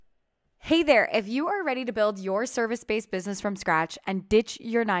Hey there, if you are ready to build your service-based business from scratch and ditch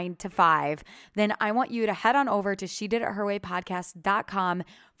your 9 to 5, then I want you to head on over to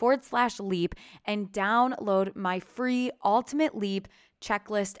shediditherwaypodcast.com/leap and download my free Ultimate Leap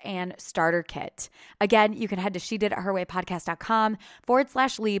checklist and starter kit. Again, you can head to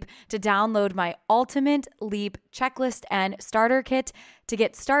shediditherwaypodcast.com/leap to download my Ultimate Leap checklist and starter kit to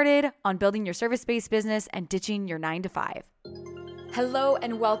get started on building your service-based business and ditching your 9 to 5. Hello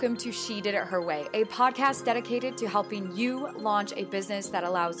and welcome to She Did It Her Way, a podcast dedicated to helping you launch a business that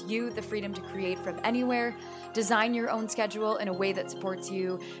allows you the freedom to create from anywhere, design your own schedule in a way that supports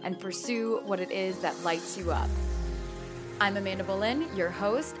you, and pursue what it is that lights you up. I'm Amanda Boleyn, your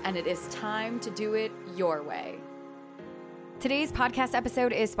host, and it is time to do it your way. Today's podcast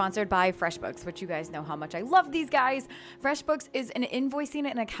episode is sponsored by FreshBooks, which you guys know how much I love these guys. FreshBooks is an invoicing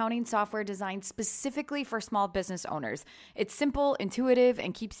and accounting software designed specifically for small business owners. It's simple, intuitive,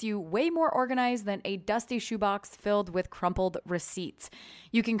 and keeps you way more organized than a dusty shoebox filled with crumpled receipts.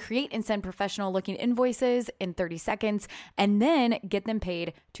 You can create and send professional-looking invoices in 30 seconds and then get them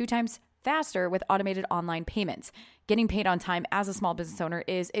paid 2 times faster with automated online payments. Getting paid on time as a small business owner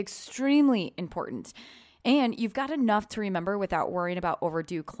is extremely important. And you've got enough to remember without worrying about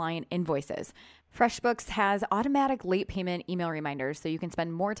overdue client invoices. FreshBooks has automatic late payment email reminders so you can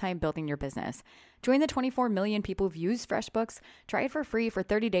spend more time building your business. Join the 24 million people who've used FreshBooks. Try it for free for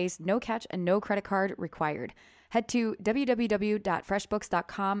 30 days, no catch and no credit card required. Head to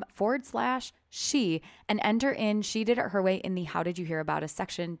www.freshbooks.com/she and enter in She Did It Her Way in the How Did You Hear About Us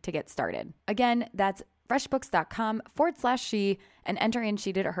section to get started. Again, that's freshbooks.com/she and enter in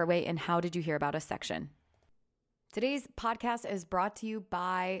She Did It Her Way in How Did You Hear About Us section. Today's podcast is brought to you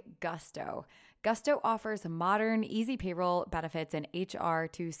by Gusto. Gusto offers modern, easy payroll benefits and HR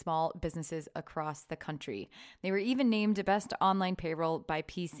to small businesses across the country. They were even named Best Online Payroll by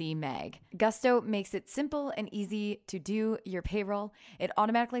PC Mag. Gusto makes it simple and easy to do your payroll. It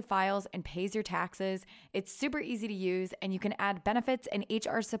automatically files and pays your taxes. It's super easy to use, and you can add benefits and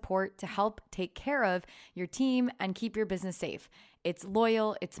HR support to help take care of your team and keep your business safe. It's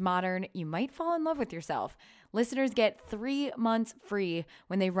loyal, it's modern, you might fall in love with yourself. Listeners get 3 months free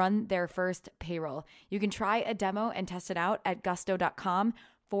when they run their first payroll. You can try a demo and test it out at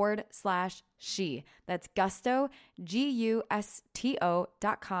gusto.com/she. That's Gusto,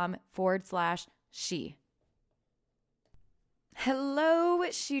 GUSTO.com/she.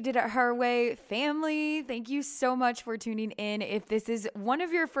 Hello, She Did It Her Way family. Thank you so much for tuning in. If this is one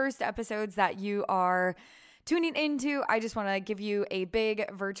of your first episodes that you are tuning into, I just want to give you a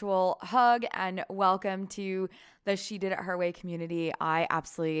big virtual hug and welcome to the She Did It Her Way community. I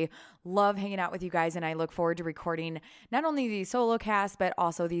absolutely love hanging out with you guys, and I look forward to recording not only these solo casts, but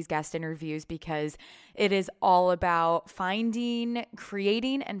also these guest interviews, because it is all about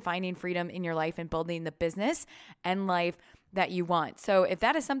creating and finding freedom in your life and building the business and life that you want. So if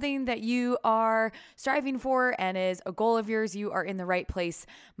that is something that you are striving for and is a goal of yours, you are in the right place,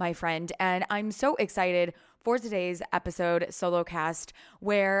 my friend. And I'm so excited for today's episode solo cast,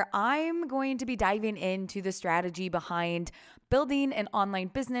 where I'm going to be diving into the strategy behind building an online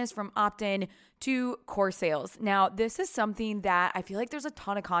business from opt-in to core sales. Now, this is something that I feel like there's a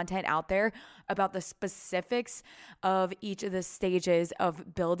ton of content out there about the specifics of each of the stages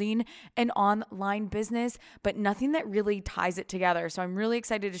of building an online business, but nothing that really ties it together. So I'm really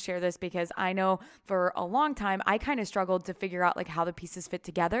excited to share this, because I know for a long time, I kind of struggled to figure out like how the pieces fit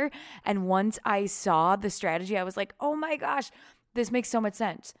together. And once I saw the strategy, I was like, oh my gosh, this makes so much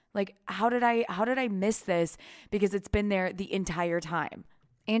sense. Like, how did I miss this? Because it's been there the entire time.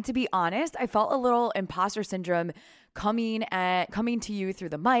 And to be honest, I felt a little imposter syndrome coming to you through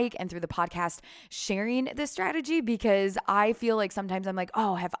the mic and through the podcast, sharing this strategy, because I feel like sometimes I'm like,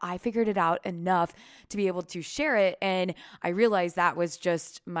 oh, have I figured it out enough to be able to share it? And I realized that was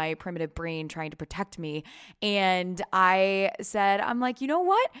just my primitive brain trying to protect me. And I said, I'm like, you know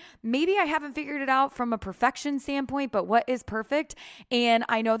what? Maybe I haven't figured it out from a perfection standpoint, but what is perfect? And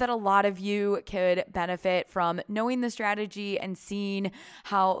I know that a lot of you could benefit from knowing the strategy and seeing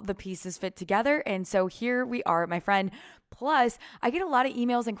how the pieces fit together. And so here we are, my friend. Plus, I get a lot of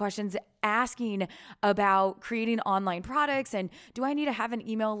emails and questions asking about creating online products, and do I need to have an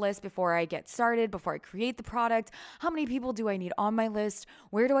email list before I get started, before I create the product? How many people do I need on my list?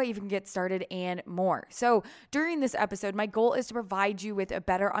 Where do I even get started, and more? So during this episode, my goal is to provide you with a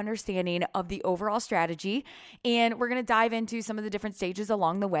better understanding of the overall strategy, and we're going to dive into some of the different stages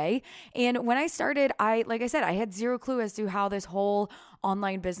along the way. And when I started, like I said, I had zero clue as to how this whole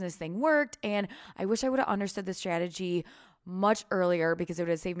online business thing worked, and I wish I would have understood the strategy much earlier, because it would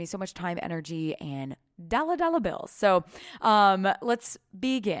have saved me so much time, energy, and dollar bills. So let's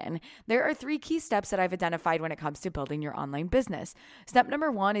begin. There are 3 key steps that I've identified when it comes to building your online business. Step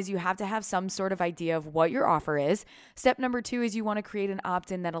number 1 is you have to have some sort of idea of what your offer is. Step number 2 is you want to create an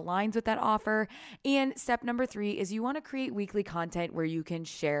opt-in that aligns with that offer. And step number 3 is you want to create weekly content where you can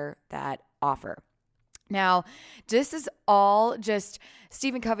share that offer. Now, this is all just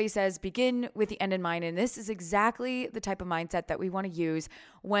Stephen Covey says, begin with the end in mind. And this is exactly the type of mindset that we want to use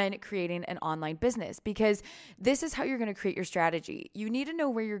when creating an online business, because this is how you're going to create your strategy. You need to know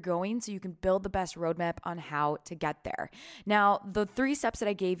where you're going so you can build the best roadmap on how to get there. Now, the 3 steps that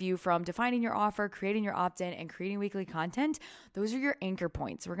I gave you, from defining your offer, creating your opt-in, and creating weekly content, those are your anchor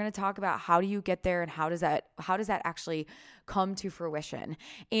points. We're going to talk about how do you get there and how does that actually come to fruition.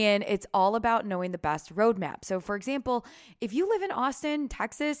 And it's all about knowing the best roadmap. So for example, if you live in Austin,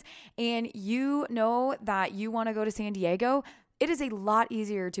 Texas, and you know that you want to go to San Diego, it is a lot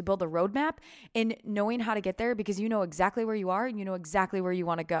easier to build a roadmap in knowing how to get there, because you know exactly where you are and you know exactly where you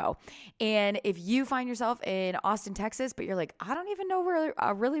want to go. And if you find yourself in Austin, Texas, but you're like, I don't even know where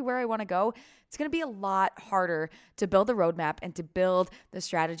I want to go, it's going to be a lot harder to build the roadmap and to build the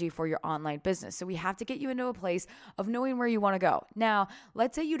strategy for your online business. So we have to get you into a place of knowing where you want to go. Now,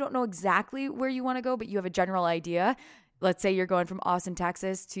 let's say you don't know exactly where you want to go, but you have a general idea. Let's say you're going from Austin,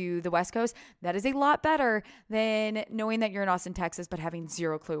 Texas to the West Coast. That is a lot better than knowing that you're in Austin, Texas, but having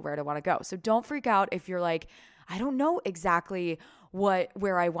zero clue where to want to go. So don't freak out if you're like, I don't know exactly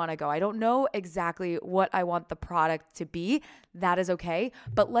where I want to go. I don't know exactly what I want the product to be. That is okay.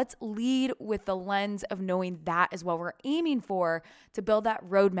 But let's lead with the lens of knowing that is what we're aiming for, to build that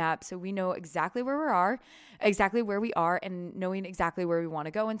roadmap so we know exactly where we are, and knowing exactly where we want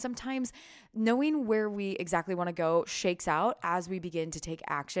to go. And sometimes knowing where we exactly want to go shakes out as we begin to take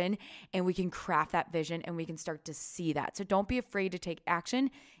action, and we can craft that vision and we can start to see that. So don't be afraid to take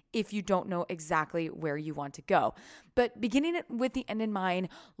action if you don't know exactly where you want to go. But beginning with the end in mind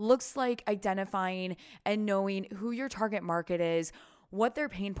looks like identifying and knowing who your target market is, what their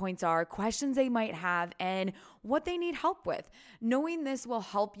pain points are, questions they might have, and what they need help with. Knowing this will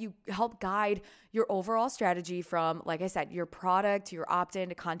help guide your overall strategy, from, like I said, your product to your opt-in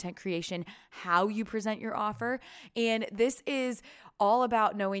to content creation, how you present your offer. And this is all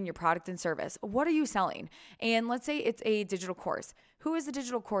about knowing your product and service. What are you selling? And let's say it's a digital course. Who is the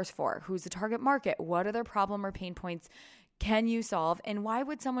digital course for? Who's the target market? What are their problem or pain points can you solve? And why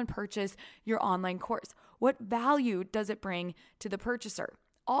would someone purchase your online course? What value does it bring to the purchaser?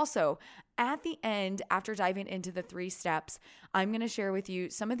 Also, at the end, after diving into the 3 steps, I'm going to share with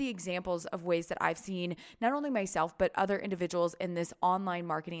you some of the examples of ways that I've seen not only myself, but other individuals in this online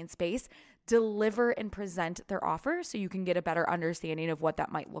marketing space deliver and present their offer, so you can get a better understanding of what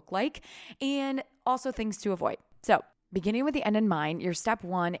that might look like, and also things to avoid. So, beginning with the end in mind, your step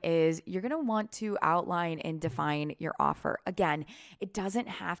 1 is you're going to want to outline and define your offer. Again, it doesn't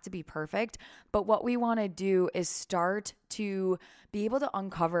have to be perfect, but what we want to do is start to be able to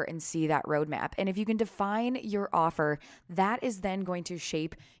uncover and see that roadmap. And if you can define your offer, that is then going to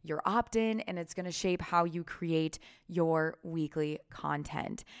shape your opt-in, and it's going to shape how you create your weekly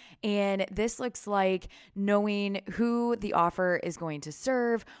content. And this looks like knowing who the offer is going to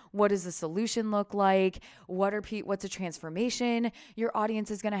serve, what does the solution look like, what's a transformation your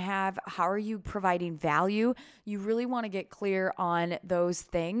audience is going to have, how are you providing value. You really want to get clear on those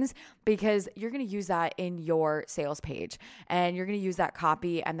things, because you're going to use that in your sales page, and you're going to use that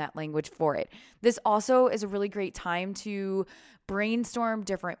copy and that language for it. This also is a really great time to brainstorm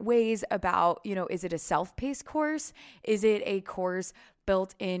different ways about, is it a self-paced course? Is it a course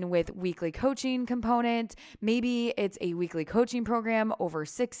built in with weekly coaching component? Maybe it's a weekly coaching program over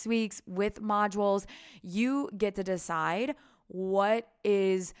 6 weeks with modules. You get to decide what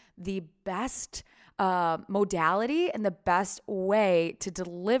is the best modality and the best way to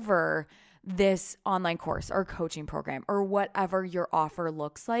deliver this online course or coaching program, or whatever your offer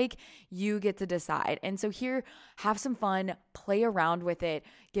looks like. You get to decide. And so here, have some fun, play around with it,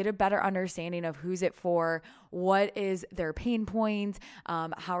 get a better understanding of who's it for, what is their pain points,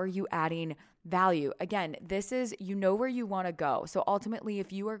 how are you adding value. Again, this is, where you want to go. So ultimately,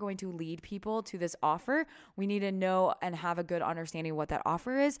 if you are going to lead people to this offer, we need to know and have a good understanding what that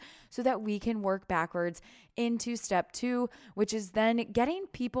offer is, so that we can work backwards into step 2, which is then getting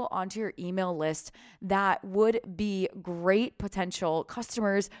people onto your email list that would be great potential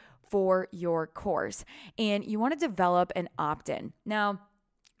customers for your course. And you want to develop an opt-in. Now,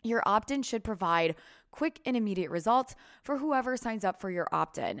 your opt-in should provide quick and immediate results for whoever signs up for your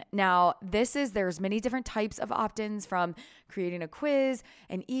opt-in. Now, there's many different types of opt-ins, from creating a quiz,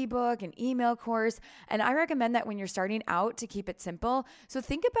 an ebook, an email course, and I recommend that when you're starting out to keep it simple. So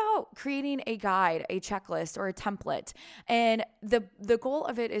think about creating a guide, a checklist, or a template. And the goal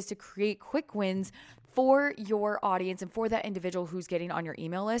of it is to create quick wins for your audience and for that individual who's getting on your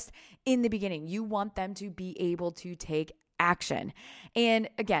email list in the beginning. You want them to be able to take action. And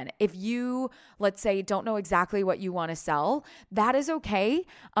again, if you, let's say, don't know exactly what you want to sell, that is okay.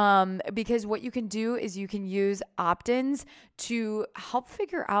 Because what you can do is you can use opt-ins to help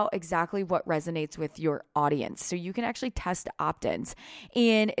figure out exactly what resonates with your audience. So you can actually test opt-ins,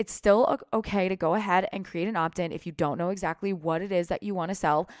 and it's still okay to go ahead and create an opt-in if you don't know exactly what it is that you want to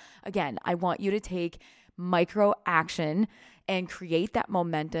sell. Again, I want you to take micro action and create that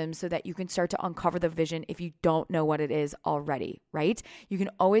momentum so that you can start to uncover the vision if you don't know what it is already, right? You can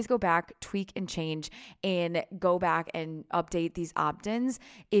always go back, tweak and change, and go back and update these opt-ins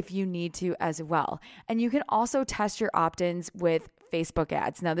if you need to as well. And you can also test your opt-ins with Facebook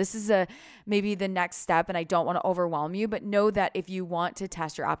ads. Now, this is maybe the next step, and I don't want to overwhelm you, but know that if you want to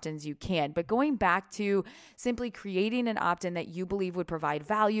test your opt-ins, you can. But going back to simply creating an opt-in that you believe would provide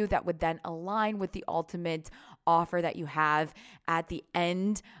value, that would then align with the ultimate offer that you have at the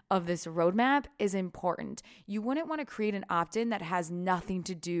end of this roadmap, is important. You wouldn't want to create an opt-in that has nothing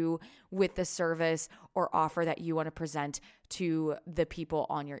to do with the service or offer that you want to present to the people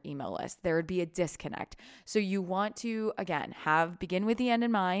on your email list. There would be a disconnect. So you want to, again, begin with the end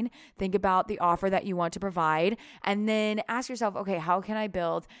in mind, think about the offer that you want to provide, and then ask yourself, okay, how can I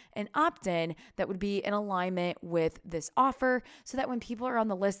build an opt-in that would be in alignment with this offer so that when people are on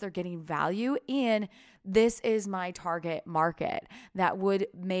the list, they're getting value, and this is my target market that would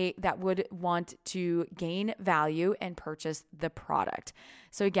want to gain value and purchase the product.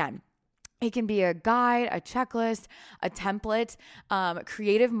 So again, it can be a guide, a checklist, a template.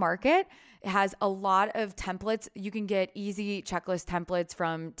 Creative Market has a lot of templates. You can get easy checklist templates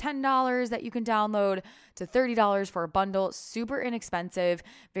from $10 that you can download to $30 for a bundle. Super inexpensive,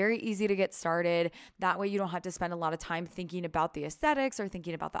 very easy to get started. That way you don't have to spend a lot of time thinking about the aesthetics or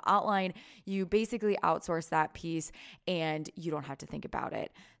thinking about the outline. You basically outsource that piece and you don't have to think about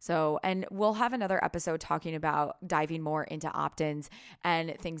it. So, and we'll have another episode talking about diving more into opt-ins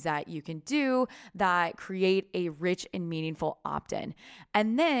and things that you can do that create a rich and meaningful opt-in.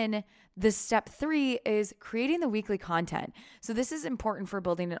 And then the step 3 is creating the weekly content. So this is important for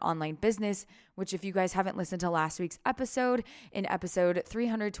building an online business, which if you guys haven't listened to last week's episode, in episode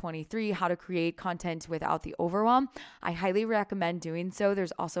 323, how to create content without the overwhelm, I highly recommend doing so.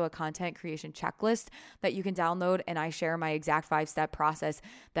 There's also a content creation checklist that you can download, and I share my exact 5-step process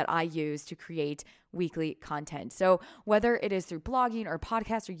that I use to create weekly content. So whether it is through blogging or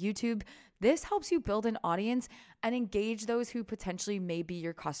podcast or YouTube, this helps you build an audience and engage those who potentially may be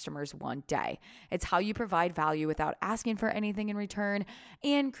your customers one day. It's how you provide value without asking for anything in return.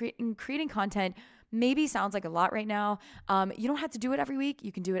 And creating content maybe sounds like a lot right now. You don't have to do it every week.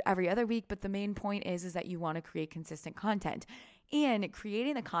 You can do it every other week. But the main point is that you want to create consistent content. And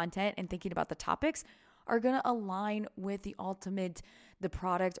creating the content and thinking about the topics are going to align with the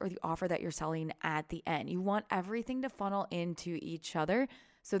product or the offer that you're selling at the end. You want everything to funnel into each other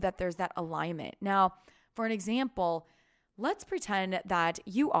so that there's that alignment. Now, for an example, let's pretend that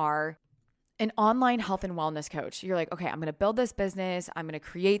you are an online health and wellness coach. You're like, okay, I'm going to build this business. I'm going to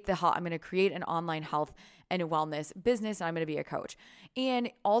create an online health and wellness business, and I'm going to be a coach. And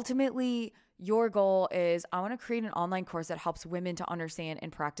ultimately, your goal is, I want to create an online course that helps women to understand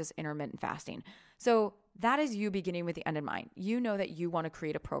and practice intermittent fasting. So that is you beginning with the end in mind. You know that you want to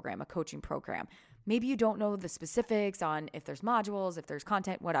create a program, a coaching program. Maybe you don't know the specifics on if there's modules, if there's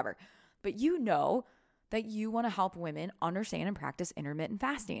content, whatever, but you know that you want to help women understand and practice intermittent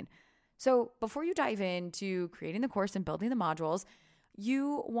fasting. So before you dive into creating the course and building the modules,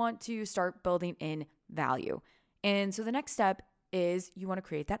 you want to start building in value. And so the next step is you want to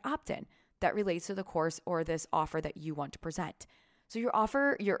create that opt-in that relates to the course or this offer that you want to present. So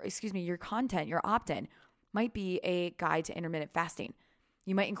your content, your opt-in might be a guide to intermittent fasting.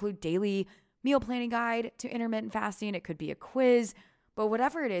 You might include daily meal planning guide to intermittent fasting. It could be a quiz, but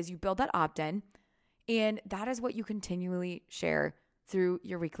whatever it is, you build that opt-in, and that is what you continually share through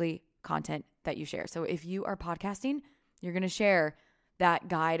your weekly content that you share. So if you are podcasting, you're going to share that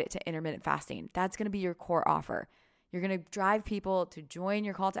guide to intermittent fasting. That's going to be your core offer. You're going to drive people to join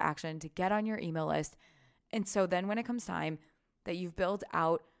your call to action, to get on your email list. And so then when it comes time that you've built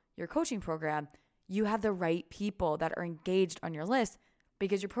out your coaching program, you have the right people that are engaged on your list,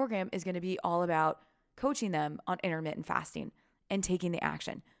 because your program is going to be all about coaching them on intermittent fasting and taking the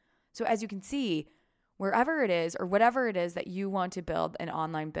action. So as you can see, wherever it is or whatever it is that you want to build an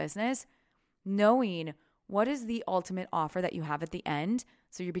online business, knowing what is the ultimate offer that you have at the end.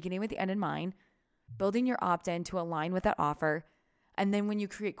 So you're beginning with the end in mind, building your opt-in to align with that offer. And then when you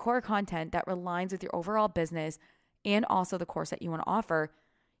create core content that aligns with your overall business and also the course that you want to offer,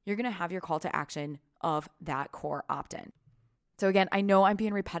 you're going to have your call to action of that core opt-in. So again, I know I'm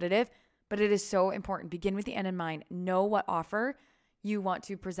being repetitive, but it is so important. Begin with the end in mind. Know what offer you want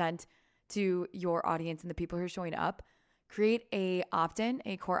to present to your audience and the people who are showing up. Create a opt-in,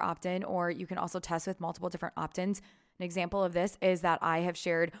 a core opt-in, or you can also test with multiple different opt-ins. An example of this is that I have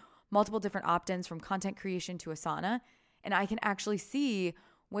shared multiple different opt-ins from content creation to Asana, and I can actually see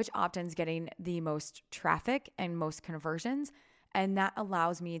which opt-in's getting the most traffic and most conversions. And that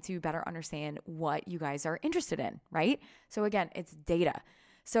allows me to better understand what you guys are interested in, right? So again, it's data.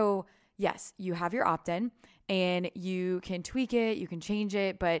 So yes, you have your opt-in and you can tweak it, you can change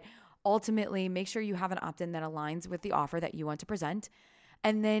it, but ultimately make sure you have an opt-in that aligns with the offer that you want to present.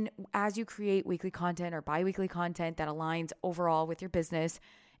 And then as you create weekly content or bi-weekly content that aligns overall with your business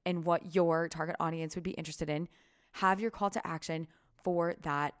and what your target audience would be interested in, have your call to action for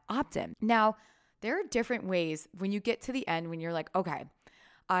that opt-in. Now, there are different ways when you get to the end, when you're like, okay,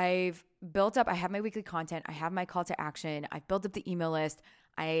 I've built up, I have my weekly content, I have my call to action, I've built up the email list,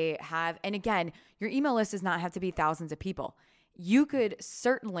 and again, your email list does not have to be thousands of people. You could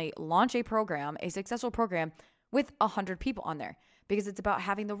certainly launch a program, a successful program with 100 people on there, because it's about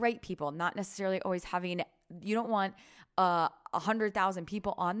having the right people, not necessarily always having, you don't want 100,000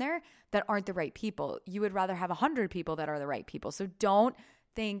 people on there that aren't the right people. You would rather have 100 people that are the right people. So don't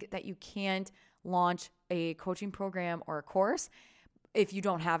think that you can't launch a coaching program or a course if you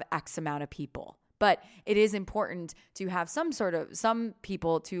don't have X amount of people. But it is important to have some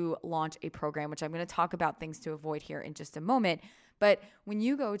people to launch a program, which I'm going to talk about things to avoid here in just a moment. But when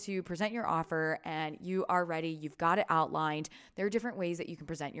you go to present your offer and you are ready, you've got it outlined, there are different ways that you can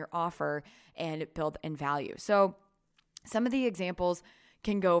present your offer and build in value. So some of the examples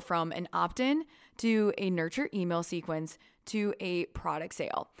can go from an opt-in to a nurture email sequence to a product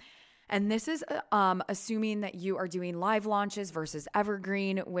sale. And this is assuming that you are doing live launches versus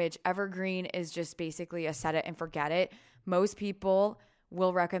evergreen, which evergreen is just basically a set it and forget it. Most people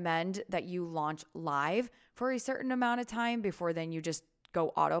will recommend that you launch live for a certain amount of time before then you just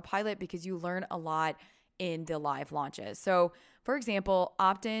go autopilot, because you learn a lot in the live launches. So for example,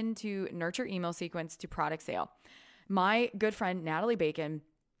 opt in to nurture email sequence to product sale. My good friend, Natalie Bacon,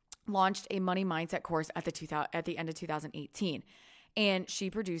 launched a money mindset course at the end of 2018. And she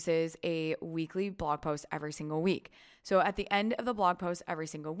produces a weekly blog post every single week. So at the end of the blog post every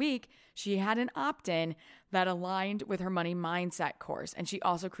single week, she had an opt-in that aligned with her money mindset course. And she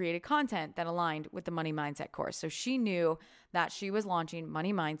also created content that aligned with the money mindset course. So she knew that she was launching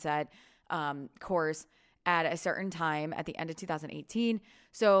money mindset course at a certain time at the end of 2018.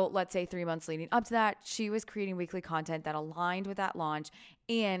 So let's say 3 months leading up to that, she was creating weekly content that aligned with that launch.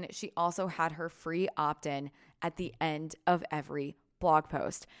 And she also had her free opt-in at the end of every blog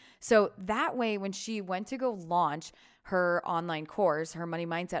post. So that way, when she went to go launch her online course, her money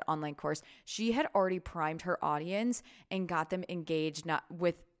mindset online course, she had already primed her audience and got them engaged not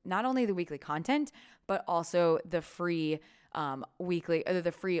only the weekly content, but also the free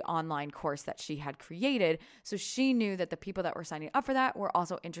the free online course that she had created. So she knew that the people that were signing up for that were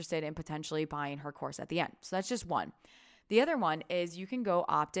also interested in potentially buying her course at the end. So that's just one. The other one is you can go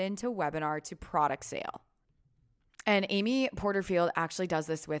opt in to webinar to product sale. And Amy Porterfield actually does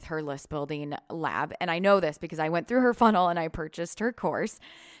this with her list building lab. And I know this because I went through her funnel and I purchased her course.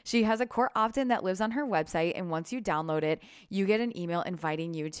 She has a core opt-in that lives on her website. And once you download it, you get an email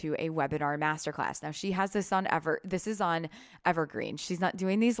inviting you to a webinar masterclass. Now she has this this is on Evergreen. She's not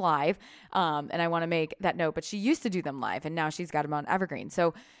doing these live. And I want to make that note, but she used to do them live and now she's got them on Evergreen.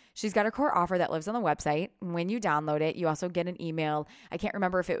 So she's got a core offer that lives on the website. When you download it, you also get an email. I can't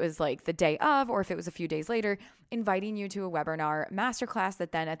remember if it was like the day of or if it was a few days later, inviting you to a webinar masterclass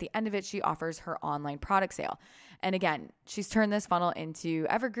that then at the end of it, she offers her online product sale. And again, she's turned this funnel into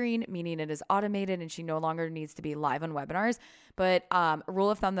evergreen, meaning it is automated and she no longer needs to be live on webinars. But a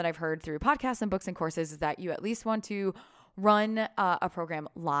rule of thumb that I've heard through podcasts and books and courses is that you at least want to run a program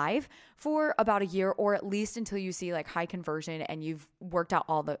live for about a year, or at least until you see like high conversion and you've worked out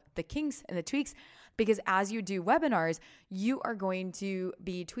all the kinks and the tweaks. Because as you do webinars, you are going to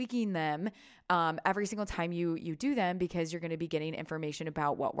be tweaking them every single time you do them, because you're going to be getting information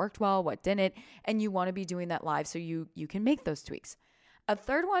about what worked well, what didn't, and you want to be doing that live so you can make those tweaks. A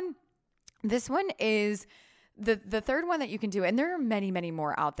third one, this one is The third one that you can do, and there are many, many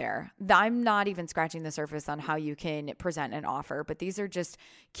more out there. I'm not even scratching the surface on how you can present an offer, but these are just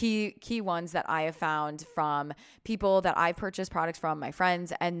key ones that I have found from people that I've purchased products from, my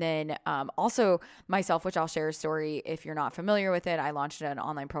friends, and then also myself, which I'll share a story if you're not familiar with it. I launched an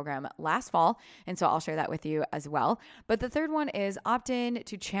online program last fall, and so I'll share that with you as well. But the third one is opt-in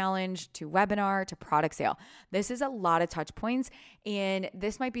to challenge, to webinar, to product sale. This is a lot of touch points, and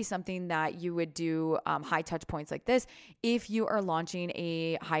this might be something that you would do high touch points like this if you are launching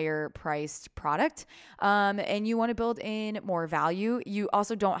a higher priced product and you want to build in more value. You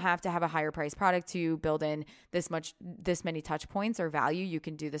also don't have to have a higher priced product to build in this many touch points or value. You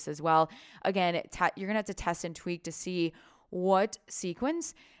can do this as well. Again, you're gonna have to test and tweak to see what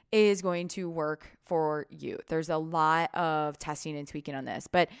sequence is going to work for you. There's a lot of testing and tweaking on this.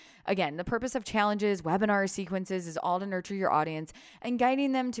 But again, the purpose of challenges, webinars, sequences is all to nurture your audience and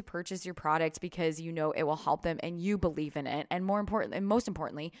guiding them to purchase your product because you know it will help them and you believe in it. And most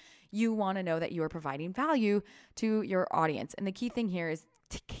importantly, you want to know that you are providing value to your audience. And the key thing here is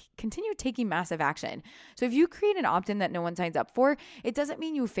continue taking massive action. So if you create an opt-in that no one signs up for, it doesn't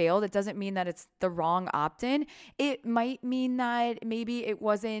mean you failed. It doesn't mean that it's the wrong opt-in. It might mean that maybe it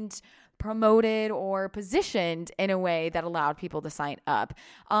wasn't promoted or positioned in a way that allowed people to sign up.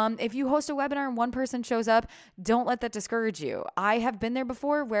 If you host a webinar and one person shows up, don't let that discourage you. I have been there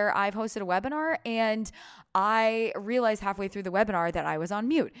before where I've hosted a webinar and I realized halfway through the webinar that I was on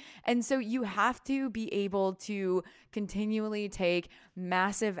mute. And so you have to be able to continually take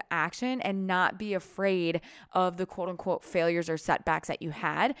massive action and not be afraid of the quote unquote failures or setbacks that you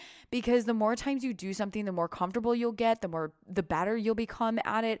had, because the more times you do something, the more comfortable you'll get, the better you'll become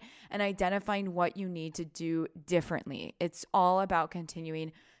at it and identifying what you need to do differently. It's all about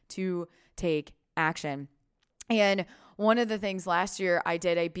continuing to take action. And one of the things last year, I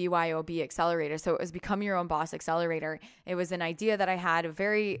did a BYOB accelerator. So it was Become Your Own Boss Accelerator. It was an idea that I had a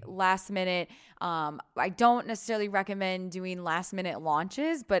very last minute. I don't necessarily recommend doing last minute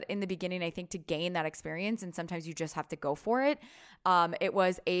launches, but in the beginning, I think to gain that experience, and sometimes you just have to go for it. It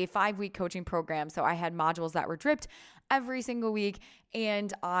was a 5-week coaching program. So I had modules that were dripped every single week.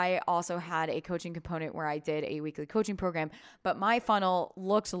 And I also had a coaching component where I did a weekly coaching program. But my funnel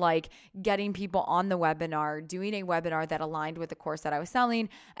looked like getting people on the webinar, doing a webinar that aligned with the course that I was selling,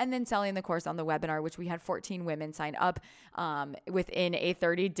 and then selling the course on the webinar, which we had 14 women sign up within a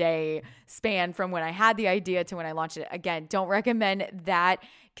 30-day span from when I had the idea to when I launched it. Again, don't recommend that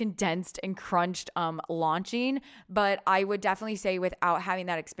condensed and crunched launching, but I would definitely say without having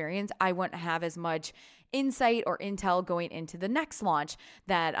that experience, I wouldn't have as much insight or intel going into the next launch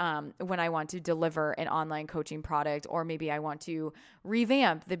that when I want to deliver an online coaching product, or maybe I want to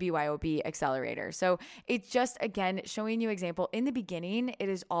revamp the BYOB accelerator. So it's just, again, showing you example. In the beginning, it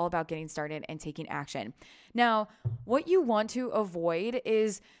is all about getting started and taking action. Now, what you want to avoid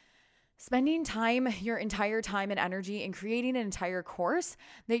is spending your entire time and energy in creating an entire course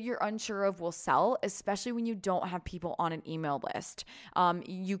that you're unsure of will sell, especially when you don't have people on an email list.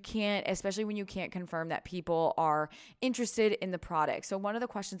 Especially when you can't confirm that people are interested in the product. So one of the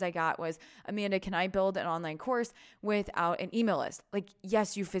questions I got was, Amanda, can I build an online course without an email list? Like,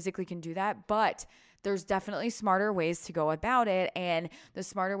 yes, you physically can do that, but there's definitely smarter ways to go about it. And the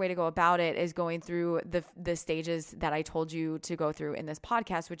smarter way to go about it is going through the stages that I told you to go through in this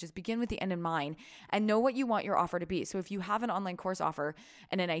podcast, which is begin with the end in mind and know what you want your offer to be. So if you have an online course offer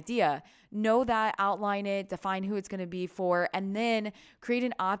and an idea, know that, outline it, define who it's going to be for, and then create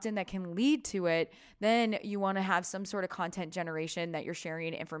an opt-in that can lead to it. Then you want to have some sort of content generation that you're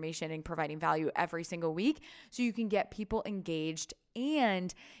sharing information and providing value every single week so you can get people engaged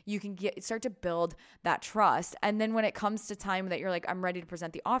and you can start to build that trust. And then when it comes to time that you're like, I'm ready to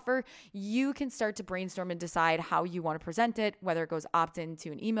present the offer, you can start to brainstorm and decide how you want to present it, whether it goes opt-in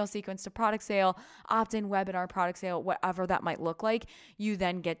to an email sequence to product sale, opt-in webinar product sale, whatever that might look like, you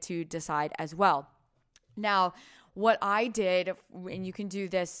then get to decide as well. Now, what I did, and you can do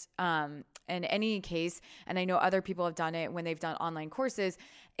this in any case, and I know other people have done it when they've done online courses,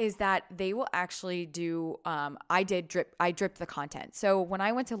 is that they will actually do, I dripped the content. So when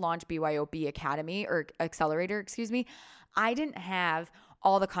I went to launch BYOB Academy or Accelerator, I didn't have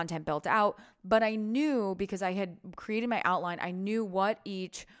all the content built out, but I knew, because I had created my outline, I knew what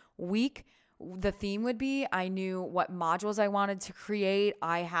each week the theme would be. I knew what modules I wanted to create.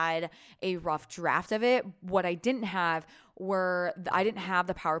 I had a rough draft of it. What I didn't have I didn't have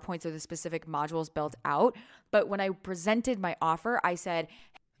the PowerPoints or the specific modules built out. But when I presented my offer, I said,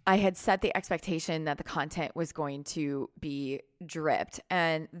 I had set the expectation that the content was going to be dripped.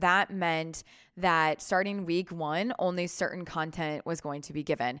 And that meant that starting week 1, only certain content was going to be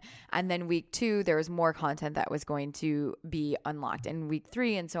given. And then week 2, there was more content that was going to be unlocked. And week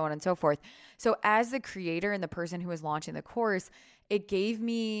 3, and so on and so forth. So as the creator and the person who was launching the course, it gave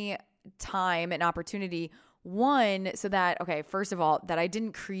me time and opportunity. One, so that, okay, first of all, that I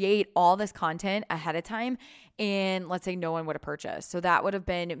didn't create all this content ahead of time and let's say no one would have purchased. So that would have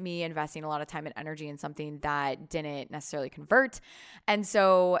been me investing a lot of time and energy in something that didn't necessarily convert. And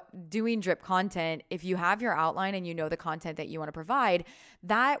so doing drip content, if you have your outline and you know the content that you want to provide,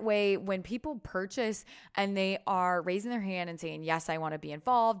 that way when people purchase and they are raising their hand and saying, yes, I want to be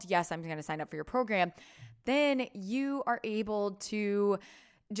involved. Yes, I'm going to sign up for your program. Then you are able to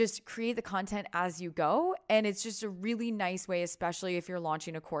just create the content as you go. And it's just a really nice way, especially if you're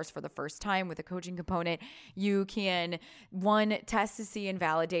launching a course for the first time with a coaching component. You can, 1, test to see and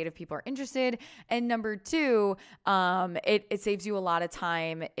validate if people are interested. And number 2, it saves you a lot of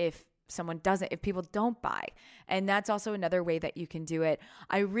time if people don't buy. And that's also another way that you can do it.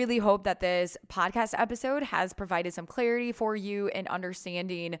 I really hope that this podcast episode has provided some clarity for you in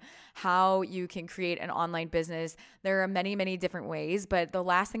understanding how you can create an online business. There are many, many different ways, but the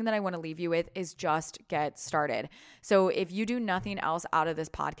last thing that I want to leave you with is just get started. So if you do nothing else out of this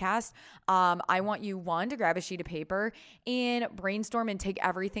podcast, I want you, 1, to grab a sheet of paper and brainstorm and take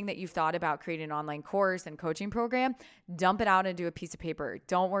everything that you've thought about creating an online course and coaching program, dump it out into a piece of paper.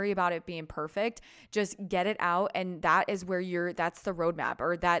 Don't worry about it being perfect. Just get it out. And that is where that's the roadmap,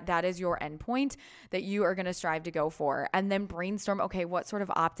 or that is your endpoint that you are going to strive to go for. And then brainstorm, okay, what sort of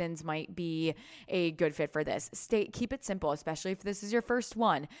opt-ins might be a good fit for this? Keep it simple, especially if this is your first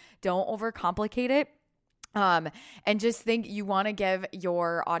one. Don't overcomplicate it. And just think you want to give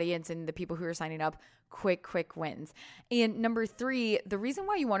your audience and the people who are signing up quick wins. And number 3, the reason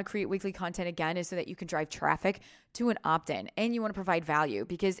why you want to create weekly content again is so that you can drive traffic to an opt-in, and you want to provide value,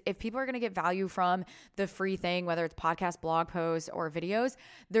 because if people are going to get value from the free thing, whether it's podcast, blog posts, or videos,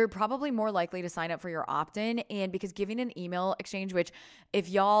 they're probably more likely to sign up for your opt-in. And because giving an email exchange, which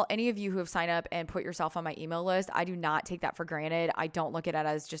if any of you who have signed up and put yourself on my email list, I do not take that for granted. I don't look at it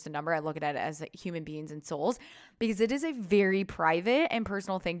as just a number. I look at it as human beings and souls, because it is a very private and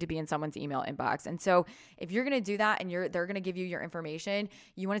personal thing to be in someone's email inbox. And so if you're going to do that and they're going to give you your information,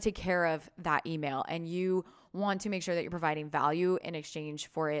 you want to take care of that email, and you want to make sure that you're providing value in exchange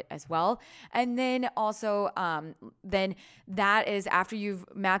for it as well. And then also, then that is after you've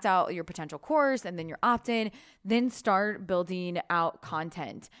mapped out your potential course and then your opt-in, then start building out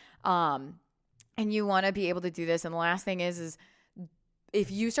content. And you want to be able to do this. And the last thing is if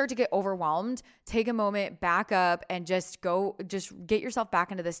you start to get overwhelmed, take a moment, back up, and just get yourself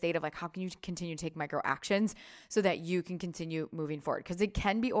back into the state of like, how can you continue to take micro actions so that you can continue moving forward? Because it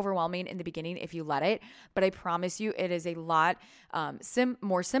can be overwhelming in the beginning if you let it, but I promise you it is a lot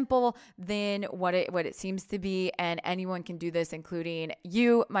more simple than what it seems to be. And anyone can do this, including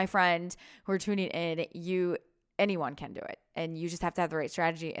you, my friend, who are tuning in. Anyone can do it. And you just have to have the right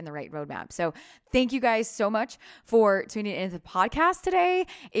strategy and the right roadmap. So thank you guys so much for tuning into the podcast today.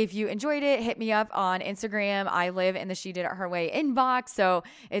 If you enjoyed it, hit me up on Instagram. I live in the She Did It Her Way inbox. So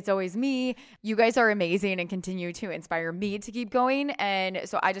it's always me. You guys are amazing and continue to inspire me to keep going. And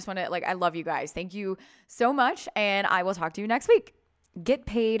so I just want to I love you guys. Thank you so much. And I will talk to you next week. Get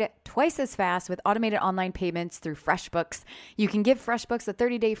paid twice as fast with automated online payments through FreshBooks. You can give FreshBooks a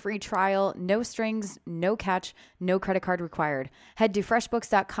 30-day free trial, no strings, no catch, no credit card required. Head to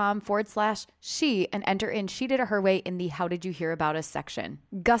freshbooks.com/she and enter in She Did It Her Way in the How Did You Hear About Us section.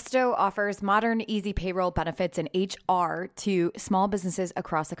 Gusto offers modern, easy payroll benefits and HR to small businesses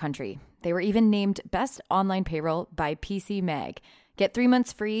across the country. They were even named Best Online Payroll by PC Mag. Get 3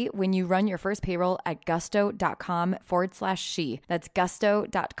 months free when you run your first payroll at gusto.com/she. That's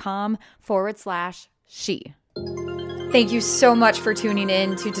gusto.com/she. Thank you so much for tuning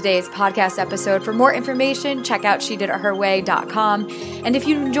in to today's podcast episode. For more information, check out shediditherway.com. And if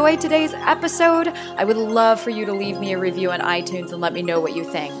you enjoyed today's episode, I would love for you to leave me a review on iTunes and let me know what you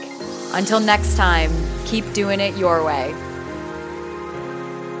think. Until next time, keep doing it your way.